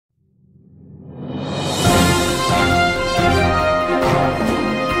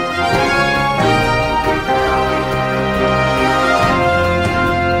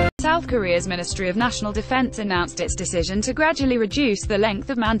Korea's Ministry of National Defense announced its decision to gradually reduce the length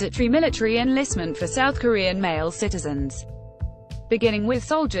of mandatory military enlistment for South Korean male citizens. Beginning with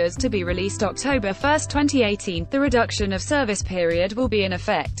soldiers to be released October 1, 2018, the reduction of service period will be in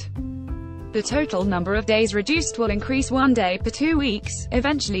effect. The total number of days reduced will increase 1 day per 2 weeks,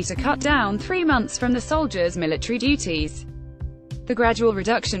 eventually to cut down 3 months from the soldiers' military duties. The gradual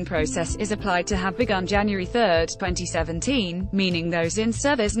reduction process is applied to have begun January 3, 2017, meaning those in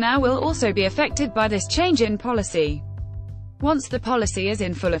service now will also be affected by this change in policy. Once the policy is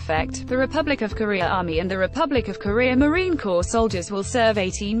in full effect, the Republic of Korea Army and the Republic of Korea Marine Corps soldiers will serve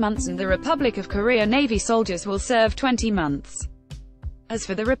 18 months and the Republic of Korea Navy soldiers will serve 20 months. As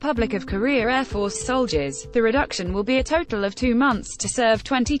for the Republic of Korea Air Force soldiers, the reduction will be a total of 2 months to serve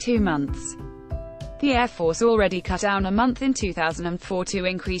 22 months. The Air Force already cut down a month in 2004 to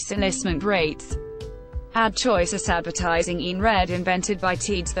increase enlistment rates. Ad choice advertising in red invented by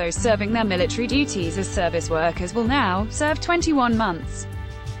TEEDs. Those serving their military duties as service workers will now serve 21 months.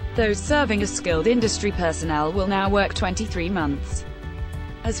 Those serving as skilled industry personnel will now work 23 months.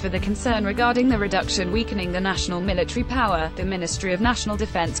 As for the concern regarding the reduction weakening the national military power, the Ministry of National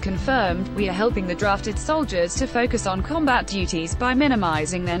Defense confirmed, "We are helping the drafted soldiers to focus on combat duties by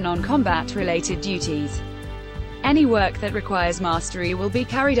minimizing their non-combat related duties. Any work that requires mastery will be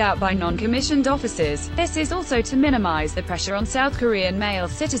carried out by non-commissioned officers. This is also to minimize the pressure on South Korean male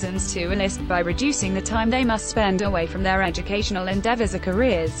citizens to enlist by reducing the time they must spend away from their educational endeavors or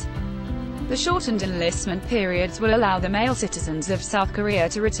careers." The shortened enlistment periods will allow the male citizens of South Korea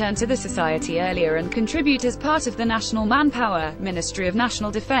to return to the society earlier and contribute as part of the national manpower. Ministry of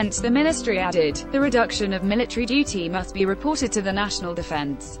National Defense. The ministry added, "The reduction of military duty must be reported to the National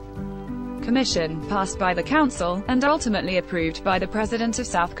Defense Commission, passed by the Council, and ultimately approved by the President of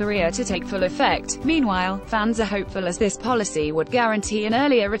South Korea to take full effect." Meanwhile, fans are hopeful as this policy would guarantee an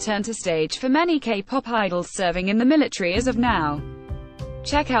earlier return to stage for many K-pop idols serving in the military as of now.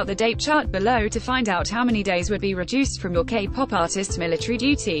 Check out the date chart below to find out how many days would be reduced from your K-pop artist's military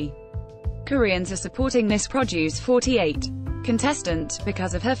duty. Koreans are supporting this Produce 48 contestant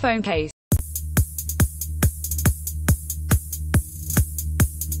because of her phone case.